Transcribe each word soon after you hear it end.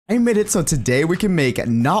I made it so today we can make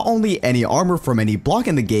not only any armor from any block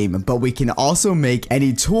in the game, but we can also make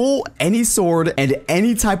any tool, any sword, and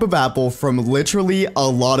any type of apple from literally a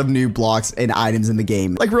lot of new blocks and items in the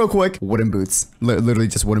game. Like real quick, wooden boots. Literally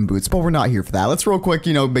just wooden boots, but we're not here for that. Let's real quick,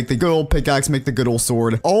 you know, make the good old pickaxe, make the good old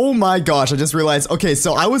sword. Oh my gosh, I just realized, okay,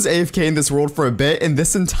 so I was AFK in this world for a bit and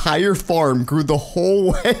this entire farm grew the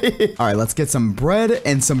whole way. All right, let's get some bread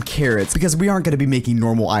and some carrots because we aren't going to be making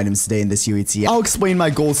normal items today in this UET. I'll explain my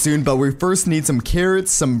goals soon, but we first need some carrots,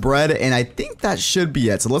 some bread, and I think that should be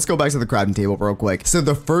it. So let's go back to the crafting table real quick. So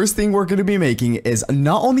the first thing we're going to be making is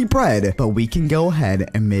not only bread, but we can go ahead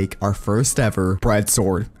and make our first ever bread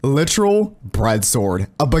sword. Literal bread sword.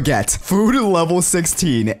 A baguette. Food level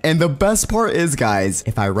 16. And the best part is, guys,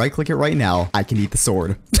 if I right click it right now, I can eat the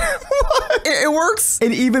sword. It works.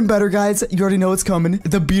 And even better, guys, you already know it's coming.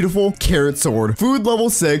 The beautiful carrot sword. Food level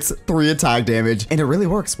 6, 3 attack damage. And it really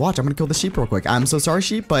works. Watch, I'm gonna kill the sheep real quick. I'm so sorry,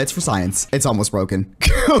 sheep, but it's for science. It's almost broken.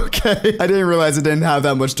 Okay. I didn't realize it didn't have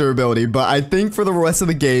that much durability, but I think for the rest of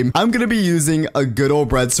the game, I'm gonna be using a good old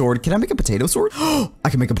bread sword. Can I make a potato sword? I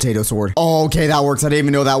can make a potato sword. Oh, okay, that works. I didn't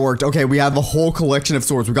even know that worked. Okay, we have a whole collection of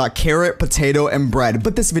swords. We got carrot, potato, and bread.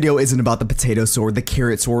 But this video isn't about the potato sword, the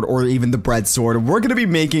carrot sword, or even the bread sword. We're gonna be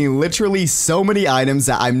making literally so many items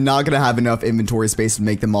that I'm not gonna have enough inventory space to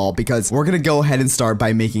make them all, because we're gonna go ahead and start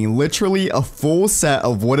by making literally a full set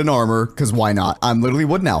of wooden armor, because why not? I'm literally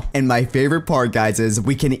wood now. And my favorite part, guys, is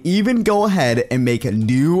we can even go ahead and make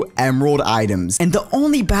new emerald items. And the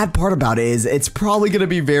only bad part about it is it's probably gonna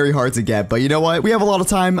be very hard to get, but you know what? We have a lot of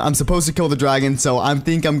time. I'm supposed to kill the dragon, so I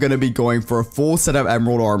think I'm gonna be going for a full set of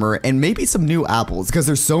emerald armor and maybe some new apples, because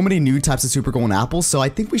there's so many new types of super golden apples, so I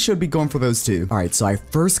think we should be going for those too. All right, so I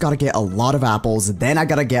first gotta get a lot of apples, then I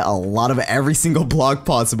gotta get a lot of every single block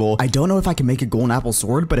possible. I don't know if I can make a golden apple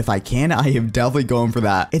sword, but if I can, I am definitely going for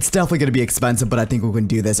that. It's definitely gonna be expensive, but I think we can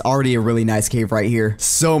do this. Already a really nice cave right here.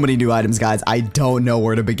 So many new items, guys. I don't know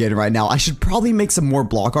where to begin right now. I should probably make some more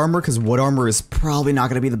block armor, because wood armor is probably not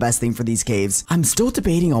gonna be the best thing for these caves. I'm still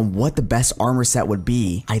debating on what the best armor set would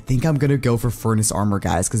be. I think I'm gonna go for furnace armor,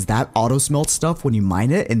 guys, because that auto smelt stuff when you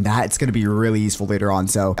mine it, and that's gonna be really useful later on.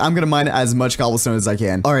 So I'm gonna mine as much cobblestone as I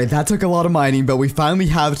can. All right, that took a lot of mining, but we finally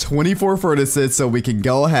have 24 furnaces, so we can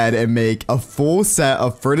go ahead and make a full set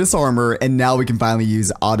of furnace armor, and now we can finally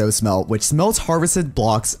use auto smelt, which smelts harvested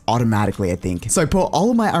blocks automatically, I think. So I put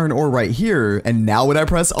all of my iron ore right here, and now when I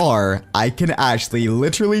press R, I can actually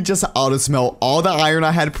literally just auto smelt all the iron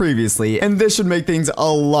I had previously, and this should make things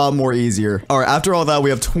a lot more easier. All right, after all that, we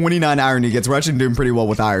have 29 iron ingots. We're actually doing pretty well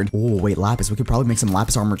with iron. Oh, wait, lapis. We could probably make some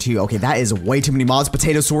lapis armor too. Okay, that is way too many mobs.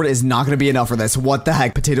 Potato sword is not going to be enough for this. What the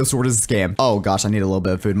heck? Potato sword is a scam. Oh gosh, I need a little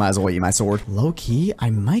bit of food. Might as well eat my sword. Low key, I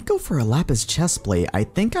might go for a lapis chest plate. I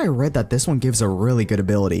think I read that this one gives a really good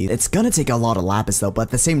ability. It's going to take a lot of lapis though, but at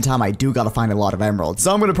the same time, I do got to find a lot of emeralds.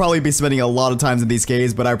 So I'm going to probably be spending a lot of times in these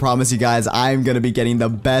caves, but I promise you guys, I'm going to be getting the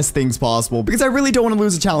best things possible because I really don't want to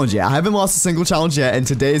lose a challenge yet. I haven't lost a single challenge yet, and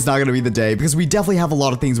today is not going to be the day because we definitely have a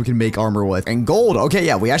lot of things we can make armor with. And gold. Okay,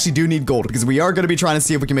 yeah, we actually do need gold because we are going to be trying to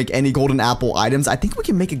see if we can make any golden apple items. I think we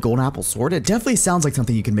can make a golden apple sword. It definitely sounds like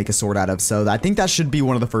something you can make a sword out of, so I think that should be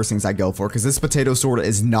one of the first things I go for because this potato sword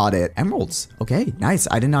is not it. Emeralds. Okay, nice.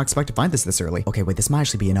 I did not expect to find this early. Okay, wait, this might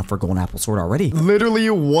actually be enough for golden apple sword already. Literally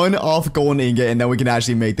one off golden ingot, and then we can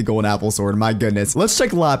actually make the golden apple sword. My goodness. Let's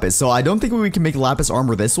check lapis. So I don't think we can make lapis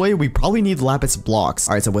armor this way. We probably need lapis blocks.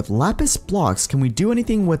 All right, so with lapis blocks, can we do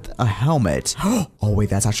anything with a helmet? Oh, wait,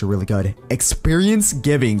 that's actually really good. Experience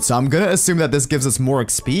giving. So I'm gonna assume that this gives us more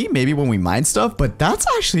XP, maybe when we mine stuff, but that's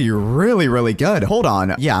actually really, really good. Hold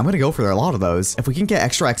on. Yeah, I'm gonna go for a lot of those. If we can get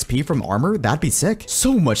extra XP from armor, that'd be sick.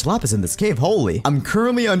 So much lapis in this cave. Holy. I'm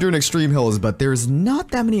currently under an extreme hills, but there's not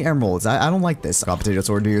that many emeralds. I don't like this. Got potato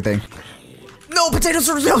sword, do your thing. No, potato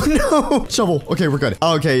sword, no. Shovel. Okay, we're good.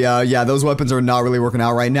 Okay, yeah, those weapons are not really working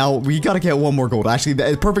out right now. We gotta get one more gold. Actually,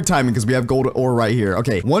 it's perfect timing because we have gold ore right here.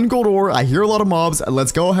 Okay, one gold ore. I hear a lot of mobs.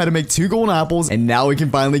 Let's go ahead and make 2 golden apples, and now we can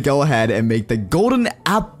finally go ahead and make the golden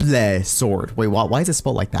apple sword. Wait, why is it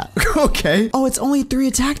spelled like that? Okay. Oh, it's only 3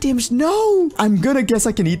 attack damage. No. I'm gonna guess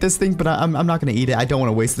I can eat this thing, but I'm not gonna eat it. I don't want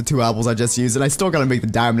to waste the 2 apples I just used, and I still gotta make the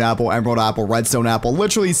diamond apple, emerald apple, redstone apple.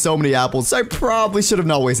 Literally so many apples. So I probably should have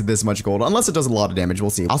not wasted this much gold, unless it does a lot lot of damage. We'll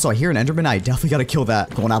see. Also, I hear an Enderman. I definitely gotta kill that.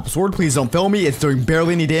 Golden apple sword. Please don't fail me. It's doing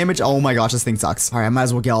barely any damage. Oh my gosh, this thing sucks. All right, I might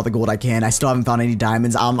as well get all the gold I can. I still haven't found any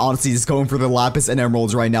diamonds. I'm honestly just going for the lapis and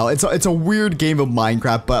emeralds right now. It's a weird game of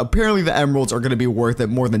Minecraft, but apparently the emeralds are gonna be worth it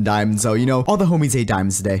more than diamonds. So, you know, all the homies hate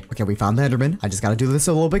diamonds today. Okay, we found the Enderman. I just gotta do this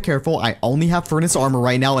a little bit careful. I only have furnace armor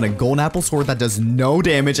right now and a golden apple sword that does no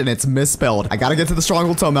damage, and it's misspelled. I gotta get to the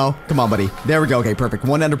stronghold somehow. Come on, buddy. There we go. Okay, perfect.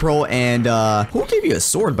 One ender pearl, and who gave you a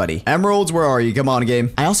sword, buddy? Emeralds, where are you? Come on,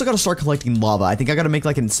 game. I also gotta start collecting lava. I think I gotta make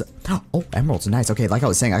like oh, emeralds, nice. Okay, like I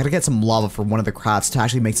was saying, I gotta get some lava for one of the crafts to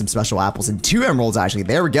actually make some special apples, and 2 emeralds actually.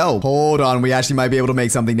 There we go. Hold on, we actually might be able to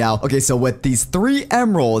make something now. Okay, so with these 3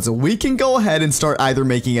 emeralds, we can go ahead and start either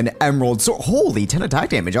making an emerald sword. Holy, 10 attack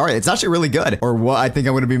damage. All right, it's actually really good. Or what I think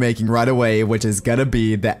I'm gonna be making right away, which is gonna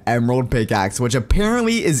be the emerald pickaxe, which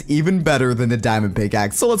apparently is even better than the diamond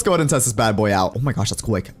pickaxe. So let's go ahead and test this bad boy out. Oh my gosh, that's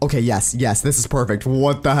quick. Okay, yes, this is perfect.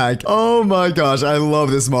 What the heck? Oh my gosh, I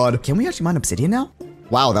love this mod. Can we actually mine obsidian now?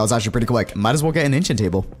 Wow, that was actually pretty quick. Might as well get an enchant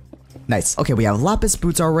table. Nice. Okay, we have lapis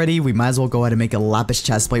boots already. We might as well go ahead and make a lapis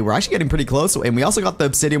chest plate. We're actually getting pretty close, and we also got the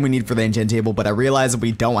obsidian we need for the enchant table, but I realize that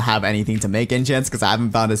we don't have anything to make enchants because I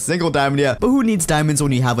haven't found a single diamond yet. But who needs diamonds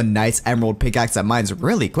when you have a nice emerald pickaxe that mines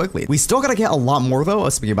really quickly? We still gotta get a lot more though.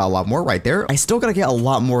 Speaking about a lot more right there, I still gotta get a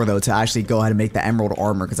lot more though to actually go ahead and make the emerald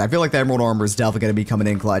armor, because I feel like the emerald armor is definitely gonna be coming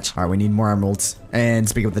in clutch. All right, we need more emeralds. And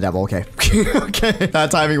speaking of the devil, okay. Okay,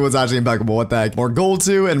 that timing was actually impeccable. What the heck? More gold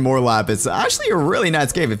too and more lapis. Actually a really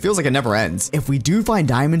nice game. It feels like it never ends. If we do find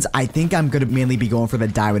diamonds, I think I'm gonna mainly be going for the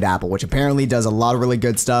diamond apple, which apparently does a lot of really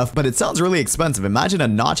good stuff, but it sounds really expensive. Imagine a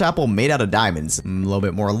notch apple made out of diamonds. A little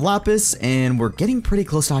bit more lapis, and we're getting pretty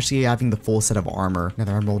close to actually having the full set of armor.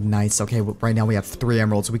 Another emerald, nice. Okay, right now we have 3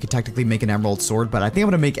 emeralds, so we could technically make an emerald sword, but I think I'm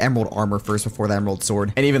gonna make emerald armor first before the emerald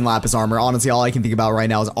sword, and even lapis armor. Honestly, all I can think about right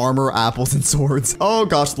now is armor, apples, and swords. Oh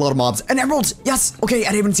gosh, a lot of mobs. And emeralds! Yes! Okay, I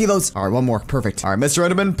didn't even see those. All right, one more. Perfect. All right, Mr.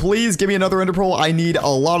 Enderman, please give me another ender pearl. I need a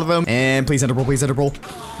lot of them. And please ender pearl, please ender pearl.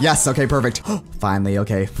 Yes, okay, perfect. Finally,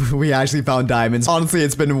 okay. We actually found diamonds. Honestly,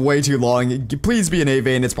 it's been way too long. Please be an 8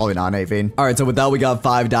 vein. It's probably not an 8 vein. All right, so with that, we got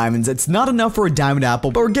 5 diamonds. It's not enough for a diamond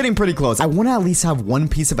apple, but we're getting pretty close. I want to at least have 1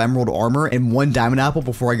 piece of emerald armor and 1 diamond apple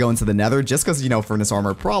before I go into the nether, just because, you know, furnace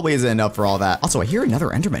armor probably isn't enough for all that. Also, I hear another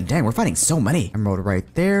enderman. Dang, we're fighting so many. Emerald right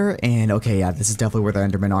there. And okay, yeah, this is definitely where the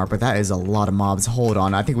endermen are, but that is a lot of mobs. Hold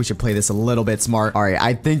on. I think we should play this a little bit smart. All right,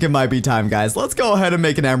 I think it might be time, guys. Let's go ahead and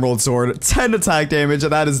make an emerald sword. 10 attack damage.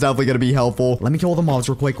 That is definitely going to be helpful. Let me kill all the mobs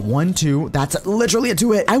real quick. 1, 2. That's literally a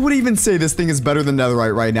 2-hit. I would even say this thing is better than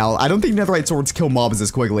netherite right now. I don't think netherite swords kill mobs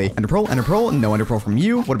this quickly. Ender pearl, no ender pearl from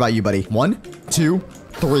you. What about you, buddy? 1, 2,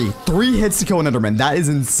 3. 3 hits to kill an enderman. That is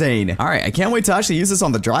insane. All right, I can't wait to actually use this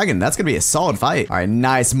on the dragon. That's gonna be a solid fight. All right,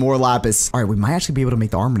 nice. More lapis. All right, we might actually be able to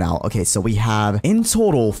make the armor now. Okay, so we have in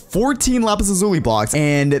total 14 lapis lazuli blocks,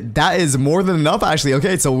 and that is more than enough actually.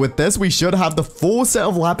 Okay, so with this, we should have the full set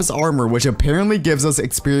of lapis armor, which apparently gives us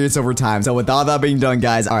experience over time. So with all that being done,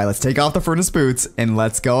 guys, all right, let's take off the furnace boots and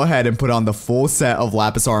let's go ahead and put on the full set of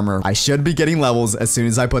lapis armor. I should be getting levels as soon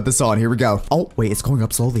as I put this on. Here we go. Oh, wait, it's going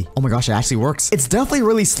up slowly. Oh my gosh, it actually works. It's definitely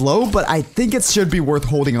really slow, but I think it should be worth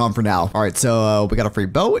holding on for now. All right, so we got a free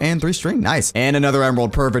bow and 3 string. Nice. And another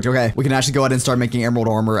emerald. Perfect. Okay, we can actually go ahead and start making emerald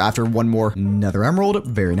armor after 1 more. Another emerald.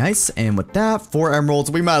 Very nice. And with that, 4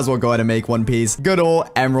 emeralds. We might as well go ahead and make 1 piece. Good old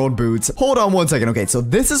emerald boots. Hold on 1 second. Okay, so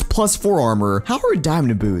this is +4 armor. How are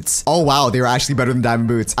diamond boots? Oh, wow. They're actually better than diamond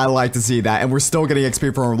boots. I like to see that. And we're still getting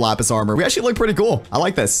XP from our lapis armor. We actually look pretty cool. I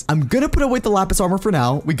like this. I'm gonna put away the lapis armor for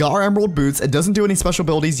now. We got our emerald boots. It doesn't do any special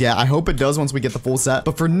abilities yet. I hope it does once we get the full set.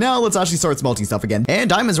 But for now, let's actually start smelting stuff again. And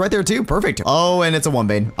diamonds right there too. Perfect. Oh, and it's a 1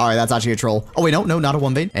 vein. All right, that's actually a troll. Oh wait, no, not a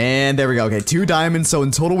 1 vein. And there we go. Okay, 2 diamonds. So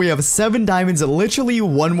in total, we have 7 diamonds. Literally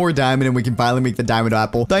 1 more diamond, and we can finally make the diamond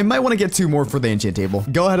apple. Though I might want to get 2 more for the enchant table.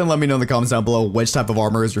 Go ahead and let me know in the comments down below which type of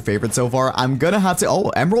armor is your favorite so far. I'm gonna have to. Oh,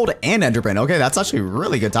 emerald and enderman. Okay, that's actually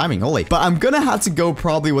really good timing. Holy. But I'm gonna have to go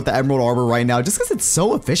probably with the emerald armor right now, just because it's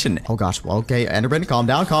so efficient. Oh gosh. Well, okay, enderman, calm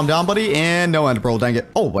down, buddy. And no ender pearl. Dang it.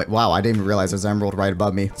 Oh wait, wow. I didn't even realize there's emerald right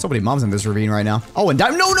above me. So many mobs in this ravine right now. Oh, and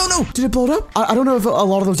diamond. No. Did it blow it up? I don't know if a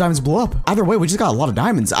lot of those diamonds blew up. Either way, we just got a lot of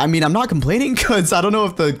diamonds. I mean, I'm not complaining because I don't know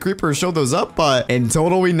if the creeper showed those up, but in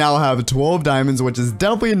total, we now have 12 diamonds, which is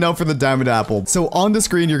definitely enough for the diamond apple. So on the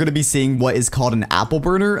screen, you're going to be seeing what is called an apple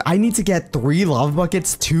burner. I need to get 3 lava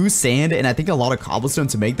buckets, 2 sand, and I think a lot of cobblestone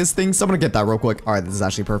to make this thing. So I'm going to get that real quick. All right, this is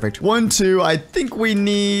actually perfect. 1, 2. I think we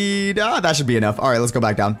need, that should be enough. All right, let's go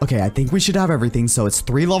back down. Okay, I think we should have everything. So it's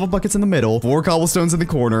 3 lava buckets in the middle, 4 cobblestone cobblestones in the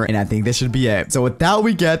corner, and I think this should be it. So with that,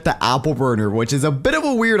 we get the apple burner, which is a bit of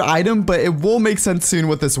a weird item, but it will make sense soon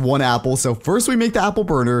with this one apple. So first we make the apple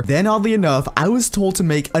burner. Then oddly enough, I was told to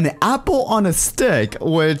make an apple on a stick,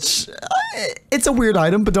 which it's a weird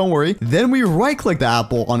item, but don't worry. Then we right click the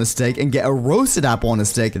apple on a stick and get a roasted apple on a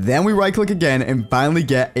stick. Then we right click again and finally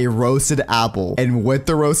get a roasted apple. And with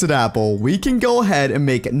the roasted apple, we can go ahead and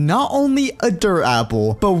make not only a dirt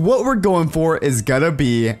apple, but what we're going for is gonna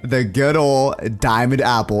be the good old diamond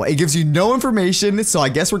apple. It gives you no information, so I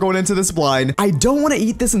guess we're going into this blind. I don't want to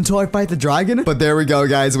eat this until I fight the dragon, but there we go,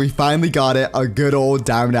 guys. We finally got it, a good old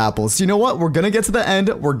diamond apple. So you know what? We're gonna get to the end,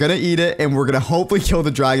 we're gonna eat it, and we're gonna hopefully kill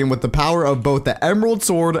the dragon with the power of both the emerald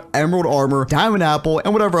sword, emerald armor, diamond apple,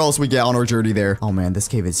 and whatever else we get on our journey there. Oh man, this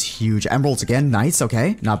cave is huge. Emeralds again, nice,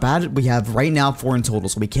 okay. Not bad. We have right now 4 in total,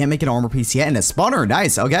 so we can't make an armor piece yet, and a spawner,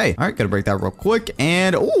 nice, okay. All right, gotta break that real quick,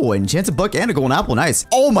 and oh, enchanted book and a golden apple, nice.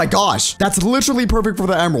 Oh my gosh, that's literally perfect for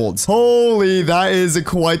the emeralds. Holy, that is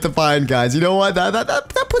quite the find, guys. You know what?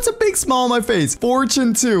 That puts a big smile on my face.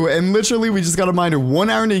 Fortune 2, and literally we just gotta mine 1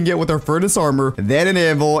 iron ingot with our furnace armor, then an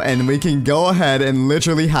anvil, and we can go ahead and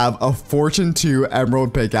literally have a Fortune 2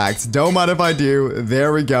 emerald pickaxe. Don't mind if I do.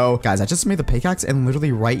 There we go. Guys, I just made the pickaxe, and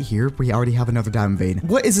literally right here, we already have another diamond vein.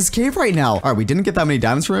 What is this cave right now? All right, we didn't get that many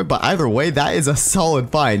diamonds from it, but either way, that is a solid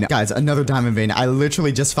find. Guys, another diamond vein. I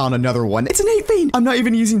literally just found another one. It's an 8 vein. I'm not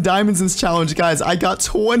even using diamonds in this challenge, guys. I got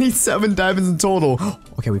 27 diamonds in total.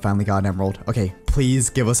 Okay, we finally got an emerald. Okay, please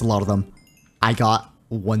give us a lot of them. I got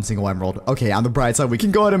 1 single emerald. Okay, on the bright side, we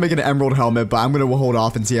can go ahead and make an emerald helmet, but I'm gonna hold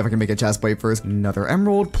off and see if I can make a chest plate first. Another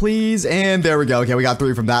emerald, please. And there we go. Okay, we got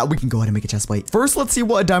 3 from that. We can go ahead and make a chest plate. First, let's see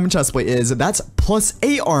what a diamond chest plate is. That's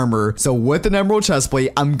 +8 armor. So with an emerald chest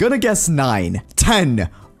plate, I'm gonna guess 9, 10.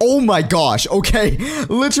 Oh my gosh, okay.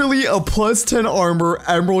 Literally a +10 armor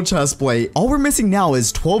emerald chest plate. All we're missing now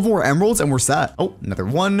is 12 more emeralds and we're set. Oh, another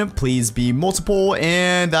one. Please be multiple.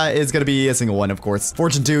 And that is gonna be a single one, of course.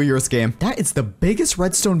 Fortune 2, you're a scam. That is the biggest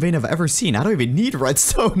redstone vein I've ever seen. I don't even need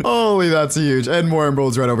redstone. Holy, that's huge. And more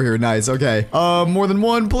emeralds right over here. Nice, okay. More than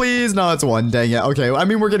 1, please. No, it's 1. Dang it. Okay, I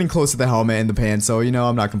mean, we're getting close to the helmet and the pan, so, you know,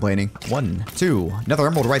 I'm not complaining. 1, 2. Another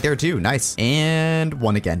emerald right there, too. Nice. And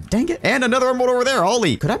 1 again. Dang it. And another emerald over there.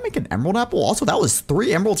 Holy. Could I make an emerald apple? Also, that was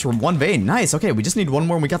 3 emeralds from 1 vein. Nice. Okay, we just need 1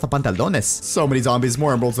 more and we got the pantalones. So many zombies.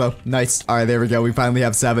 More emeralds, though. Nice. All right, there we go. We finally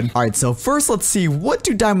have 7. All right, so first, let's see. What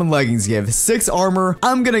do diamond leggings give? 6 armor.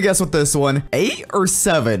 I'm gonna guess with this one. 8 or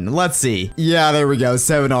 7? Let's see. Yeah, there we go.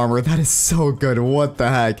 7 armor. That is so good. What the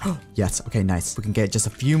heck? Yes. Okay, nice. We can get just a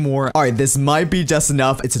few more. All right, this might be just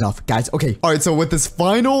enough. It's enough, guys. Okay. All right, so with this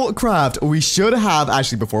final craft, we should have,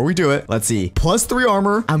 actually, before we do it, let's see. +3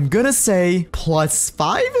 armor. I'm gonna say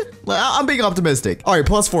 +5? I'm being optimistic. All right,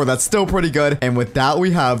 +4. That's still pretty good. And with that,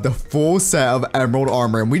 we have the full set of emerald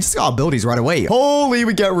armor. And we just got abilities right away. Holy,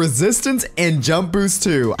 we get resistance and jump boost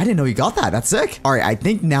too. I didn't know you got that. That's sick. All right, I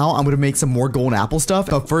think now I'm gonna make some more golden apple stuff.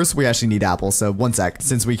 But first, we actually need apples. So 1 sec.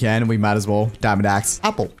 Since we can, we might as well diamond axe.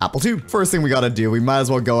 Apple 2. First thing we gotta do, we might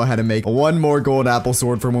as well go ahead and make 1 more golden apple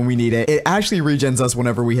sword for when we need it. It actually regens us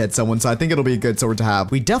whenever we hit someone. So I think it'll be a good sword to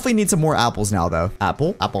have. We definitely need some more apples now though.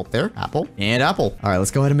 Apple there, apple, and apple. All right,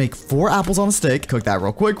 let's go ahead and make 4 apples on a stick. Cook that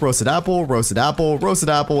real quick. Roasted apple, roasted apple, roasted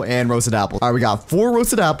apple, and roasted apple. All right, we got 4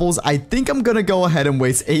 roasted apples. I think I'm gonna go ahead and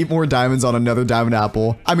waste 8 more diamonds on another diamond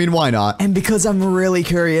apple. I mean, why not? And because I'm really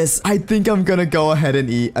curious, I think I'm gonna go ahead and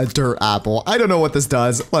eat a dirt apple. I don't know what this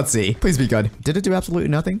does. Let's see. Please be good. Did it do absolutely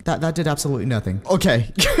nothing? That did absolutely nothing.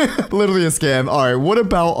 Okay. Literally a scam. All right, what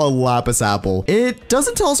about a lapis apple? It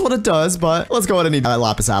doesn't tell us what it does, but let's go ahead and eat a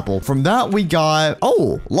lapis apple. From that, we got,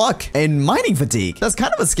 oh, luck and mining fatigue. That's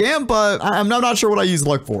kind of a scam, but I'm not sure what I use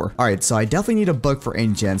luck for. All right, so I definitely need a book for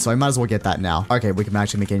enchant, so I might as well get that now. Okay, we can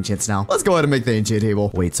actually make enchants now. Let's go ahead and make the enchant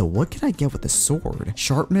table. Wait, so what can I get with the sword?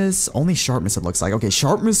 Sharpness, only sharpness it looks like. Okay,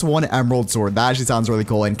 sharpness 1 emerald sword. That actually sounds really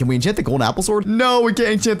cool. And can we enchant the golden apple sword? No, we can't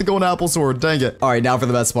enchant the golden apple sword. Dang it. All right, now for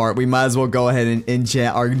the best part. We might as well go ahead and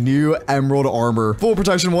enchant our new emerald armor. Full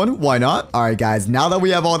protection 1. Why not? All right, guys, now that we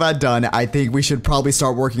have all that done, I think we should probably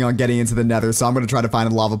start working on getting into the nether. So I'm going to try to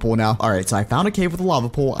find a lava pool now. All right, so I found a cave with a lava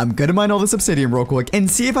pool. I'm going to mine all this obsidian real quick and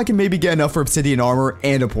see if I can maybe get enough for obsidian armor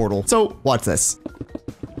and a portal. So watch this.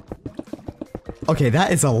 Okay,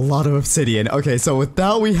 that is a lot of obsidian. Okay, so with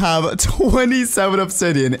that, we have 27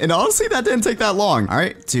 obsidian. And honestly, that didn't take that long. All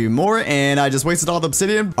right, 2 more. And I just wasted all the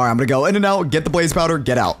obsidian. All right, I'm going to go in and out, get the blaze powder,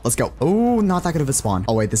 get out. Let's go. Oh, not that good of a spawn.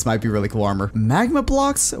 Oh, wait, this might be really cool armor. Magma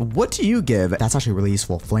blocks, what do you give? That's actually really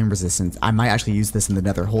useful. Flame resistance. I might actually use this in the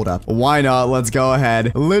nether. Hold up. Why not? Let's go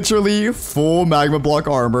ahead. Literally full magma block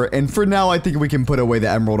armor. And for now, I think we can put away the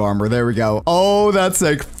emerald armor. There we go. Oh, that's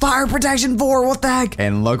sick. Fire protection 4. What the heck?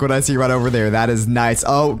 And look what I see right over there. That is is nice.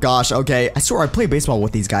 Oh, gosh. Okay. I swear I play baseball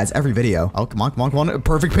with these guys every video. Oh, come on, come on, come on.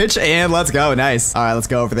 Perfect pitch, and let's go. Nice. All right, let's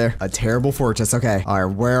go over there. A terrible fortress. Okay. All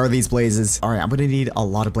right, where are these blazes? All right, I'm gonna need a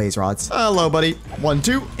lot of blaze rods. Hello, buddy. 1,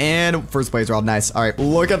 2, and first blaze rod. Nice. All right,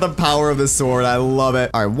 look at the power of this sword. I love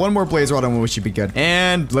it. All right, one more blaze rod and we should be good.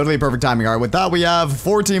 And literally perfect timing. All right, with that, we have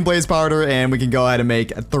 14 blaze powder, and we can go ahead and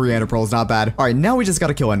make 3 ender pearls. Not bad. All right, now we just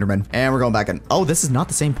gotta kill enderman, and we're going back in. Oh, this is not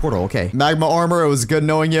the same portal. Okay. Magma armor. It was good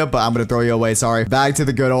knowing you, but I'm gonna throw you away. Sorry. Back to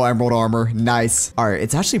the good old emerald armor. Nice. All right,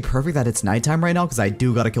 it's actually perfect that it's nighttime right now because I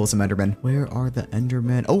do gotta kill some endermen. Where are the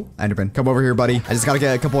endermen? Oh, enderman. Come over here, buddy. I just gotta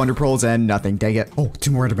get a couple ender pearls and nothing. Dang it. Oh,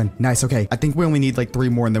 2 more endermen. Nice. Okay. I think we only need like 3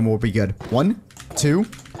 more and then we'll be good. 1, 2,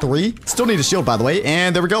 3. Still need a shield, by the way.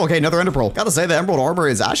 And there we go. Okay, another ender pearl. Gotta say, the emerald armor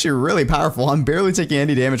is actually really powerful. I'm barely taking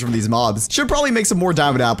any damage from these mobs. Should probably make some more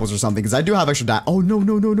diamond apples or something because I do have extra diamond. Oh, no,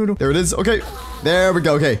 no, no, no, no. There it is. Okay. There we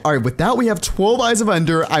go. Okay. All right. With that, we have 12 eyes of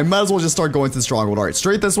ender. I might as well just start going to the stronghold. All right.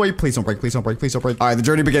 Straight this way. Please don't break. Please don't break. Please don't break. All right. The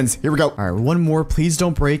journey begins. Here we go. All right. One more. Please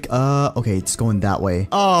don't break. Okay. It's going that way.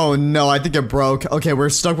 Oh, no. I think it broke. Okay. We're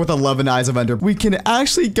stuck with 11 eyes of ender. We can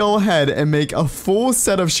actually go ahead and make a full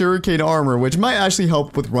set of sugarcane armor, which might actually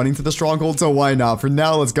help with running to the stronghold. So why not? For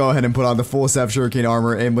now, let's go ahead and put on the full set of sugarcane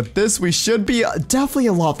armor. And with this, we should be definitely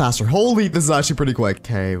a lot faster. Holy, this is actually pretty quick.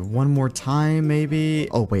 Okay. One more time, maybe.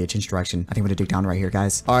 Oh, wait. It changed direction. I think I'm going to dig down right here,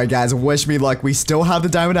 guys. All right, guys. Wish me luck. We still have the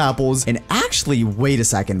diamond apples. And actually, wait a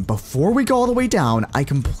second. Before we go all the way down, I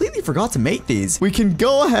completely forgot to make these. We can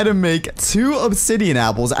go ahead and make 2 obsidian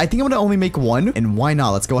apples. I think I'm going to only make 1. And why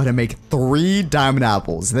not? Let's go ahead and make 3 diamond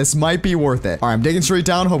apples. This might be worth it. All right, I'm digging straight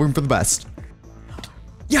down, hoping for the best.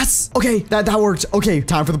 Yes. Okay, that worked. Okay,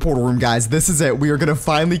 time for the portal room, guys. This is it. We are gonna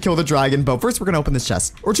finally kill the dragon, but first we're gonna open this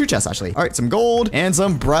chest, or 2 chests actually. All right, some gold and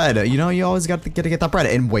some bread. You know, you always gotta get that bread.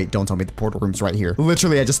 And wait, don't tell me the portal room's right here.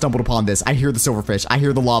 Literally, I just stumbled upon this. I hear the silverfish. I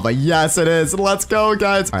hear the lava. Yes, it is. Let's go,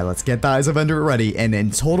 guys. All right, let's get the eyes of ender ready. And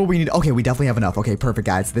in total, we need. Okay, we definitely have enough. Okay, perfect,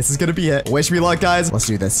 guys. This is gonna be it. Wish me luck, guys. Let's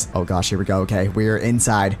do this. Oh gosh, here we go. Okay, we're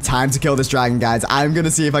inside. Time to kill this dragon, guys. I'm gonna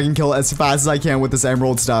see if I can kill it as fast as I can with this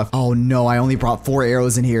emerald stuff. Oh no, I only brought 4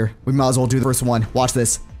 arrows in here. We might as well do the first one. Watch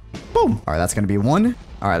this. Boom. All right, that's gonna be 1.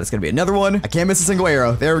 All right, that's gonna be another one. I can't miss a single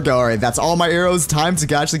arrow. There we go. All right, that's all my arrows. Time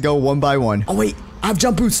to actually go 1 by 1. Oh wait, I have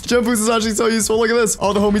jump boost. Jump boost is actually so useful. Look at this.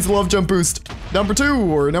 All the homies love jump boost. Number 2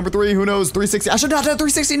 or number 3, who knows? 360. I should not have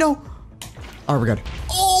 360. No. All right, we're good.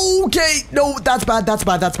 Okay. No, that's bad. That's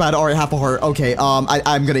bad. That's bad. All right, half a heart. Okay.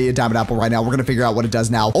 I'm gonna eat a diamond apple right now. We're gonna figure out what it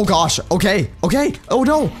does now. Oh gosh. Okay. Okay. Oh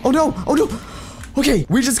no. Oh no. Oh no. Okay,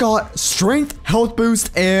 we just got strength, health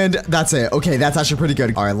boost, and that's it. Okay, that's actually pretty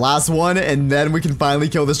good. All right, last one, and then we can finally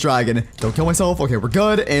kill this dragon. Don't kill myself. Okay, we're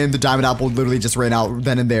good. And the diamond apple literally just ran out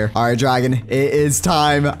then and there. All right, dragon, it is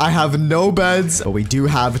time. I have no beds, but we do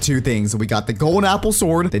have 2 things. We got the golden apple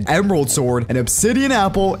sword, the emerald sword, an obsidian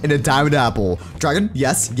apple, and a diamond apple. Dragon,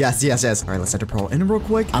 yes, yes, yes, yes. All right, let's enter pearl in real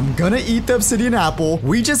quick. I'm gonna eat the obsidian apple.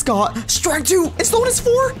 We just got strength 2 and slowness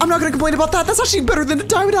 4. I'm not gonna complain about that. That's actually better than the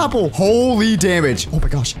diamond apple. Holy damage. Oh my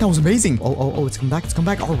gosh, that was amazing. Oh, it's come back. It's come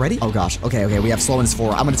back already. Oh gosh. Okay, we have slowness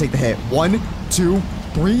 4. I'm gonna take the hit. 1, 2,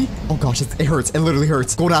 3. Oh gosh, it hurts. It literally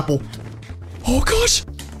hurts. Golden apple. Oh gosh.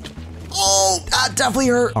 Oh, that definitely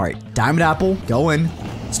hurt. All right, diamond apple. Go in.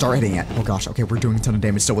 Start hitting it. Oh gosh. Okay, we're doing a ton of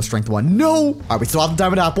damage still with strength 1. No. All right, we still have the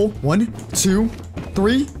diamond apple. 1, 2,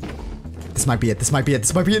 3. This might be it. This might be it.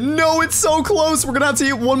 This might be it. No, it's so close. We're gonna have to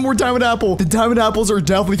eat 1 more diamond apple. The diamond apples are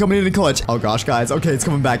definitely coming in clutch. Oh gosh, guys. Okay, it's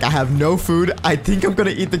coming back. I have no food. I think I'm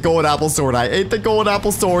gonna eat the golden apple sword. I ate the golden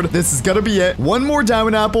apple sword. This is gonna be it. 1 more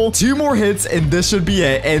diamond apple, 2 more hits, and this should be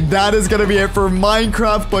it. And that is gonna be it for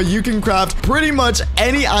Minecraft, but you can craft pretty much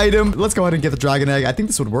any item. Let's go ahead and get the dragon egg. I think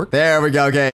this would work. There we go. Okay.